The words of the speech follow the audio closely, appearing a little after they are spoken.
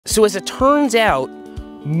So as it turns out,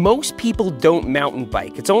 most people don't mountain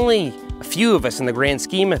bike. It's only a few of us in the grand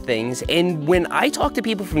scheme of things, and when I talk to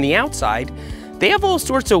people from the outside, they have all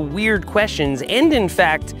sorts of weird questions, and in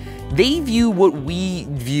fact, they view what we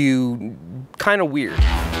view kind of weird.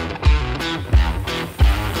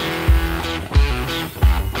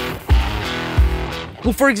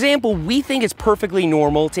 Well, for example, we think it's perfectly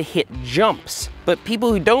normal to hit jumps, but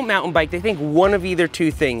people who don't mountain bike, they think one of either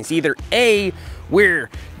two things. Either A, we're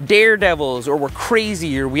daredevils, or we're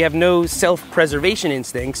crazy, or we have no self-preservation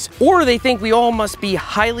instincts, or they think we all must be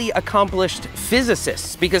highly accomplished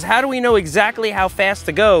physicists, because how do we know exactly how fast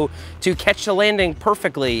to go to catch the landing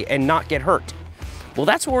perfectly and not get hurt? Well,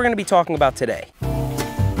 that's what we're gonna be talking about today.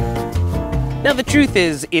 Now, the truth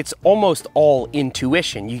is, it's almost all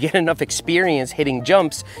intuition. You get enough experience hitting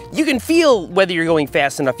jumps, you can feel whether you're going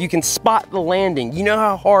fast enough, you can spot the landing, you know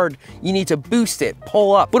how hard you need to boost it,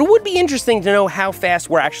 pull up. But it would be interesting to know how fast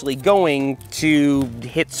we're actually going to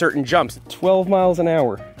hit certain jumps. 12 miles an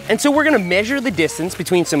hour. And so we're gonna measure the distance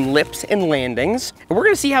between some lips and landings, and we're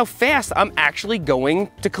gonna see how fast I'm actually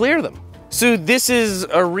going to clear them. So this is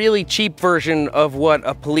a really cheap version of what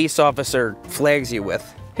a police officer flags you with.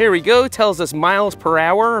 Here we go, tells us miles per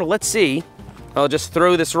hour. Let's see. I'll just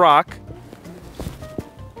throw this rock.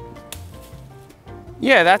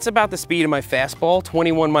 Yeah, that's about the speed of my fastball,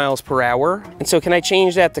 21 miles per hour. And so can I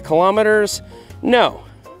change that to kilometers? No.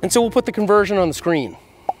 And so we'll put the conversion on the screen.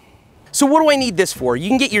 So what do I need this for? You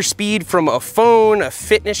can get your speed from a phone, a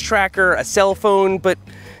fitness tracker, a cell phone, but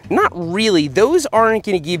not really. Those aren't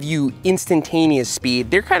gonna give you instantaneous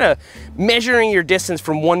speed. They're kind of measuring your distance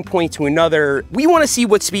from one point to another. We wanna see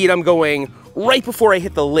what speed I'm going right before I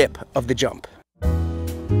hit the lip of the jump.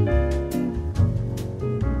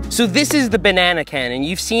 So this is the banana cannon.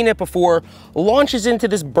 You've seen it before. Launches into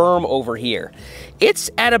this berm over here.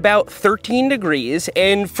 It's at about 13 degrees,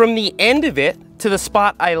 and from the end of it to the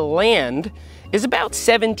spot I land is about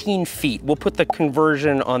 17 feet. We'll put the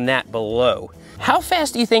conversion on that below. How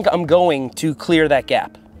fast do you think I'm going to clear that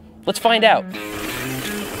gap? Let's find out.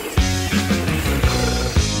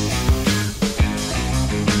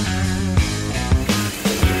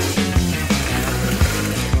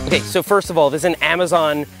 Okay, so first of all, this is an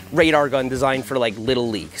Amazon radar gun designed for like Little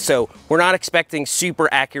League. So we're not expecting super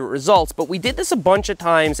accurate results, but we did this a bunch of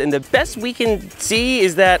times, and the best we can see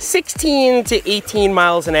is that 16 to 18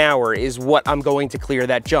 miles an hour is what I'm going to clear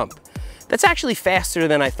that jump. That's actually faster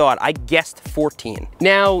than I thought. I guessed 14.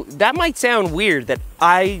 Now, that might sound weird that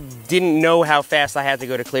I didn't know how fast I had to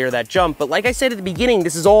go to clear that jump, but like I said at the beginning,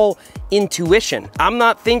 this is all intuition. I'm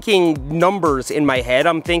not thinking numbers in my head.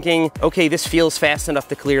 I'm thinking, okay, this feels fast enough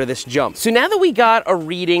to clear this jump. So now that we got a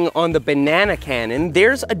reading on the banana cannon,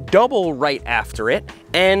 there's a double right after it,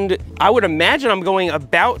 and I would imagine I'm going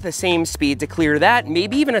about the same speed to clear that,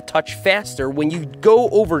 maybe even a touch faster. When you go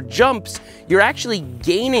over jumps, you're actually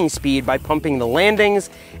gaining speed by pumping the landings,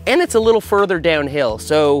 and it's a little further downhill.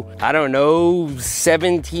 So, I don't know,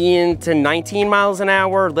 17 to 19 miles an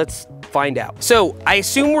hour? Let's find out. So, I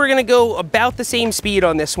assume we're gonna go about the same speed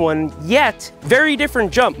on this one, yet very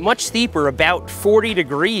different jump, much steeper, about 40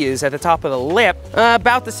 degrees at the top of the lip,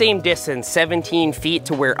 about the same distance, 17 feet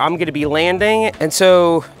to where I'm gonna be landing, and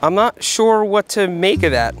so I'm not sure what to make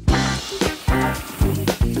of that.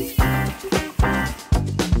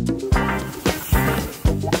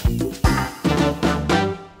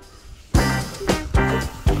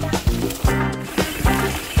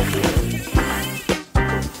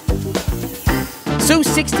 So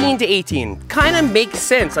 16 to 18, kind of makes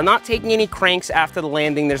sense. I'm not taking any cranks after the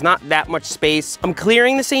landing. There's not that much space. I'm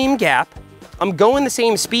clearing the same gap. I'm going the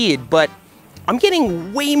same speed, but I'm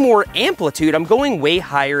getting way more amplitude. I'm going way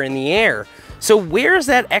higher in the air. So where's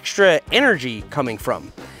that extra energy coming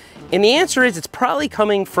from? And the answer is it's probably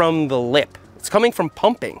coming from the lip. It's coming from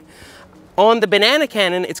pumping. On the banana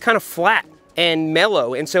cannon, it's kind of flat and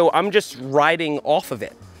mellow, and so I'm just riding off of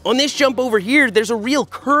it. On this jump over here, there's a real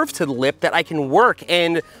curve to the lip that I can work,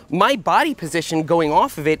 and my body position going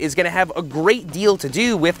off of it is gonna have a great deal to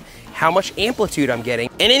do with how much amplitude I'm getting.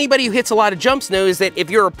 And anybody who hits a lot of jumps knows that if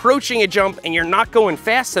you're approaching a jump and you're not going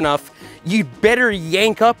fast enough, you'd better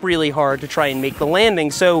yank up really hard to try and make the landing.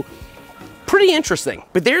 So, pretty interesting.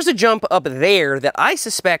 But there's a jump up there that I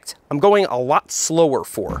suspect I'm going a lot slower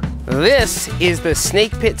for. This is the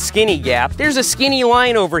snake pit skinny gap. There's a skinny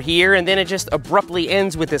line over here, and then it just abruptly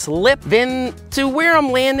ends with this lip. Then to where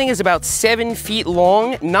I'm landing is about 7 feet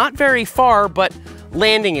long, not very far, but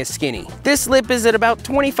landing is skinny. This lip is at about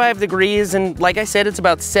 25 degrees, and like I said, it's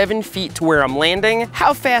about 7 feet to where I'm landing.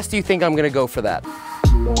 How fast do you think I'm gonna go for that?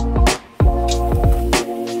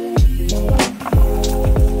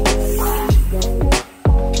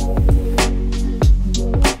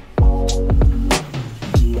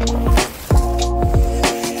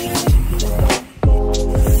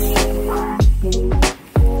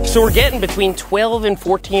 So we're getting between 12 and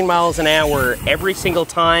 14 miles an hour every single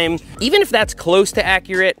time. Even if that's close to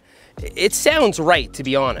accurate, it sounds right, to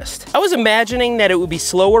be honest. I was imagining that it would be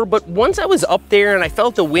slower, but once I was up there and I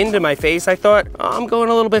felt the wind in my face, I thought, oh, I'm going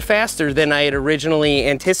a little bit faster than I had originally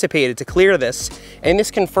anticipated to clear this, and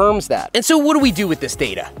this confirms that. And so what do we do with this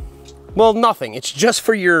data? Well, nothing. It's just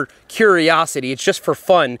for your curiosity. It's just for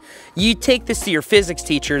fun. You take this to your physics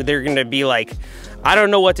teacher, they're gonna be like, I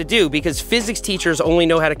don't know what to do, because physics teachers only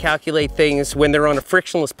know how to calculate things when they're on a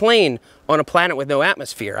frictionless plane on a planet with no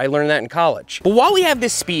atmosphere. I learned that in college. But while we have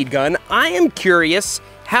this speed gun, I am curious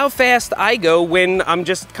how fast I go when I'm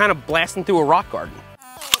just kind of blasting through a rock garden.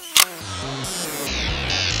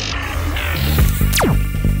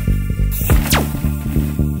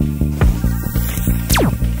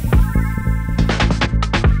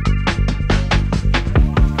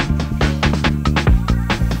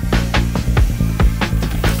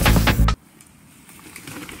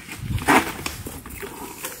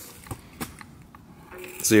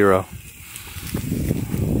 Zero.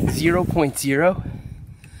 0.0?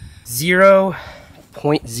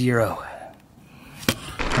 0.0. All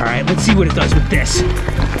right, let's see what it does with this.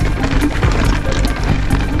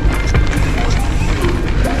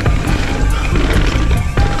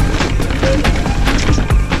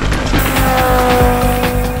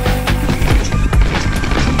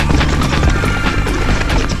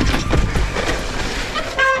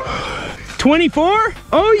 $24?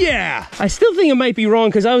 Oh yeah! I still think it might be wrong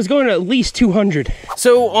because I was going at least 200.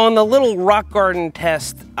 So on the little rock garden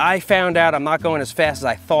test, I found out I'm not going as fast as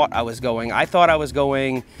I thought I was going. I thought I was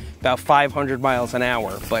going about 500 miles an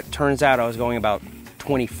hour, but turns out I was going about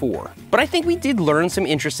 24. But I think we did learn some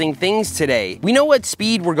interesting things today. We know what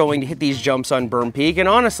speed we're going to hit these jumps on Berm Peak, and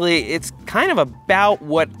honestly, it's kind of about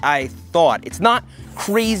what I thought. It's not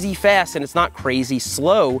crazy fast and it's not crazy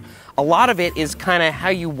slow. A lot of it is kind of how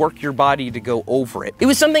you work your body to go over it. It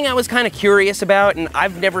was something I was kind of curious about, and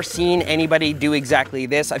I've never seen anybody do exactly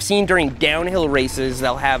this. I've seen during downhill races,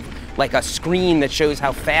 they'll have like a screen that shows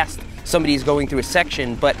how fast somebody's going through a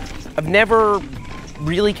section, but I've never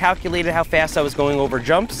really calculated how fast I was going over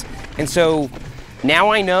jumps. And so now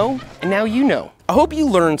I know, and now you know. I hope you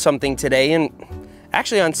learned something today, and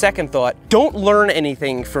actually, on second thought, don't learn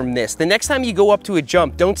anything from this. The next time you go up to a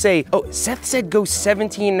jump, don't say, oh, Seth said go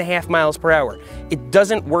 17.5 miles per hour. It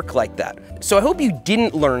doesn't work like that. So I hope you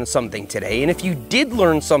didn't learn something today. And if you did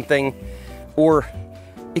learn something, or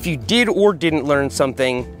if you did or didn't learn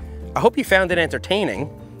something, I hope you found it entertaining.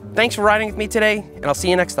 Thanks for riding with me today, and I'll see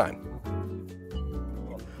you next time.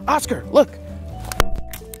 Oscar, look.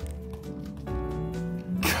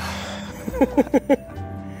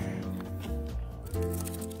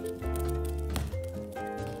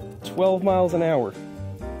 12 miles an hour.